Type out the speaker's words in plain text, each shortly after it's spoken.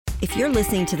If you're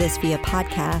listening to this via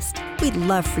podcast, we'd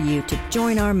love for you to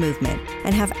join our movement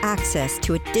and have access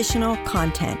to additional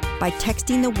content by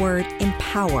texting the word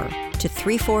EMPOWER to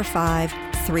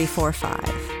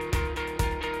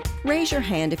 345-345. Raise your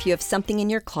hand if you have something in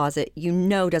your closet you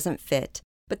know doesn't fit,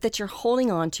 but that you're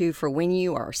holding on to for when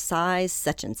you are size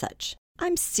such and such.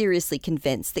 I'm seriously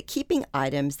convinced that keeping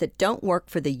items that don't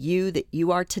work for the you that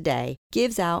you are today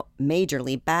gives out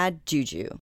majorly bad juju.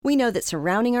 We know that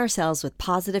surrounding ourselves with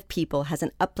positive people has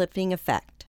an uplifting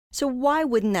effect. So why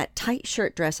wouldn't that tight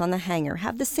shirt dress on the hanger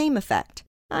have the same effect?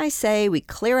 I say we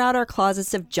clear out our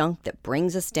closets of junk that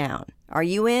brings us down. Are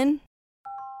you in?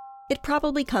 It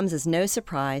probably comes as no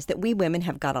surprise that we women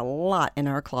have got a lot in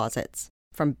our closets.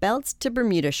 From belts to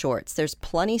Bermuda shorts, there's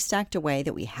plenty stacked away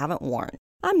that we haven't worn.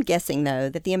 I'm guessing, though,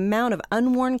 that the amount of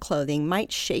unworn clothing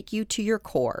might shake you to your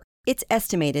core. It's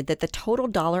estimated that the total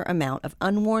dollar amount of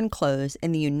unworn clothes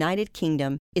in the United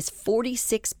Kingdom is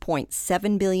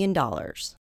 $46.7 billion.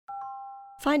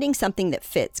 Finding something that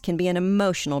fits can be an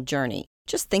emotional journey.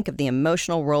 Just think of the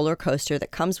emotional roller coaster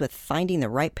that comes with finding the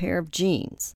right pair of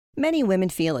jeans. Many women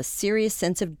feel a serious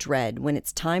sense of dread when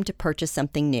it's time to purchase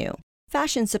something new.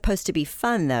 Fashion's supposed to be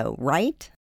fun, though, right?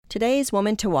 Today's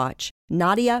woman to watch,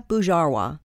 Nadia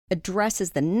Bujarwa, addresses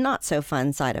the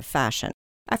not-so-fun side of fashion.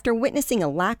 After witnessing a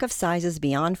lack of sizes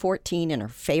beyond 14 in her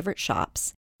favorite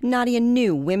shops, Nadia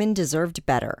knew women deserved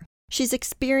better. She's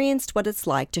experienced what it's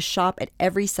like to shop at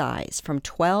every size, from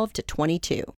 12 to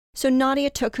 22. So Nadia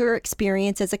took her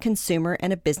experience as a consumer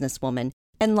and a businesswoman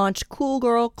and launched Cool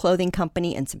Girl clothing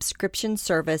company and subscription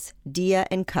service Dia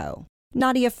 & Co.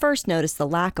 Nadia first noticed the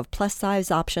lack of plus-size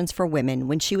options for women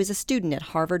when she was a student at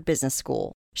Harvard Business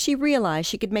School. She realized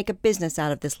she could make a business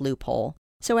out of this loophole,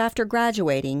 so after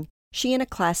graduating, she and a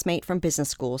classmate from business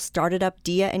school started up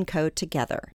Dia & Co.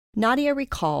 together. Nadia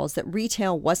recalls that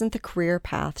retail wasn't the career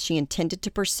path she intended to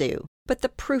pursue, but the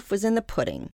proof was in the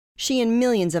pudding. She and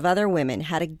millions of other women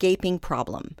had a gaping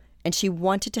problem, and she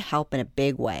wanted to help in a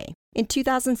big way. In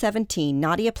 2017,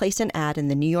 Nadia placed an ad in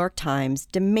the New York Times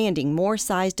demanding more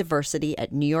size diversity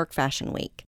at New York Fashion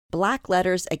Week. Black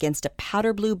letters against a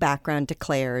powder blue background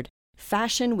declared,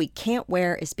 "Fashion we can't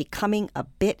wear is becoming a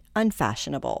bit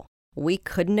unfashionable." We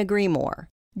couldn't agree more.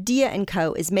 Dia &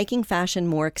 Co. is making fashion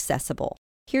more accessible.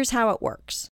 Here's how it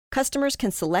works. Customers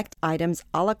can select items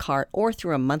a la carte or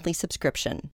through a monthly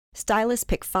subscription. Stylists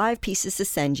pick 5 pieces to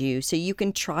send you so you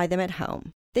can try them at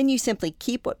home. Then you simply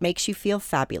keep what makes you feel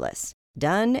fabulous.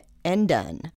 Done and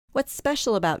done. What's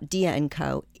special about Dia &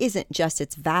 Co. isn't just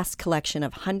its vast collection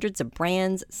of hundreds of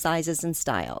brands, sizes, and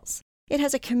styles. It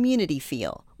has a community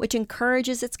feel, which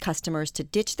encourages its customers to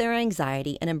ditch their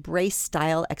anxiety and embrace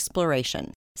style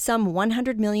exploration. Some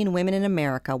 100 million women in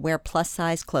America wear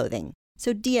plus-size clothing,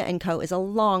 so Dia & Co. is a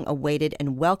long-awaited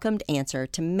and welcomed answer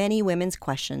to many women's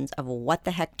questions of what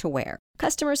the heck to wear.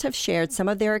 Customers have shared some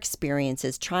of their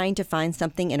experiences trying to find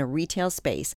something in a retail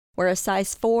space where a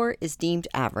size 4 is deemed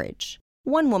average.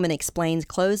 One woman explains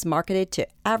clothes marketed to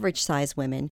average-size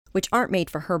women, which aren't made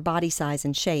for her body size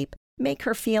and shape, make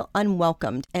her feel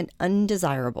unwelcomed and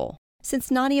undesirable. Since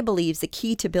Nadia believes the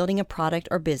key to building a product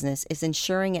or business is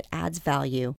ensuring it adds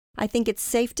value, I think it's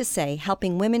safe to say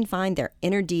helping women find their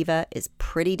inner diva is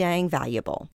pretty dang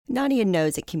valuable. Nadia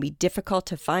knows it can be difficult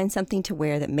to find something to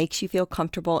wear that makes you feel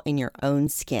comfortable in your own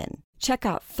skin. Check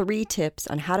out 3 tips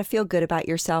on how to feel good about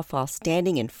yourself while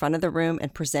standing in front of the room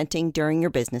and presenting during your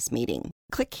business meeting.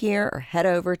 Click here or head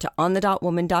over to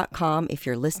onthedotwoman.com if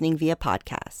you're listening via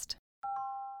podcast.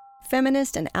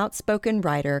 Feminist and outspoken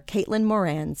writer Caitlin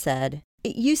Moran said,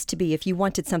 "It used to be if you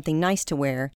wanted something nice to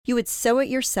wear, you would sew it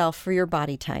yourself for your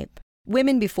body type.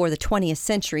 Women before the 20th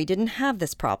century didn't have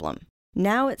this problem.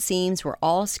 Now it seems we're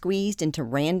all squeezed into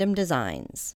random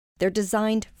designs. They're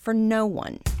designed for no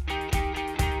one."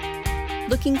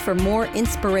 Looking for more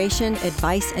inspiration,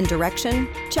 advice, and direction?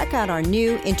 Check out our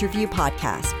new interview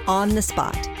podcast, On the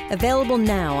Spot, available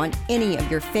now on any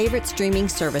of your favorite streaming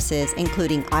services,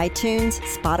 including iTunes,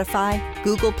 Spotify,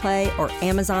 Google Play, or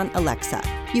Amazon Alexa.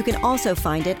 You can also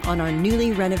find it on our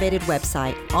newly renovated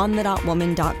website,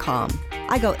 onthedotwoman.com.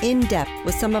 I go in-depth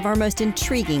with some of our most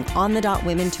intriguing on-the-dot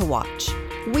women to watch.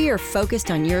 We are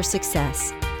focused on your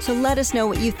success. So let us know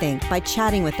what you think by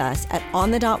chatting with us at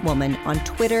On the Dot Woman on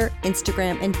Twitter,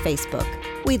 Instagram, and Facebook.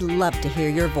 We'd love to hear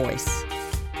your voice.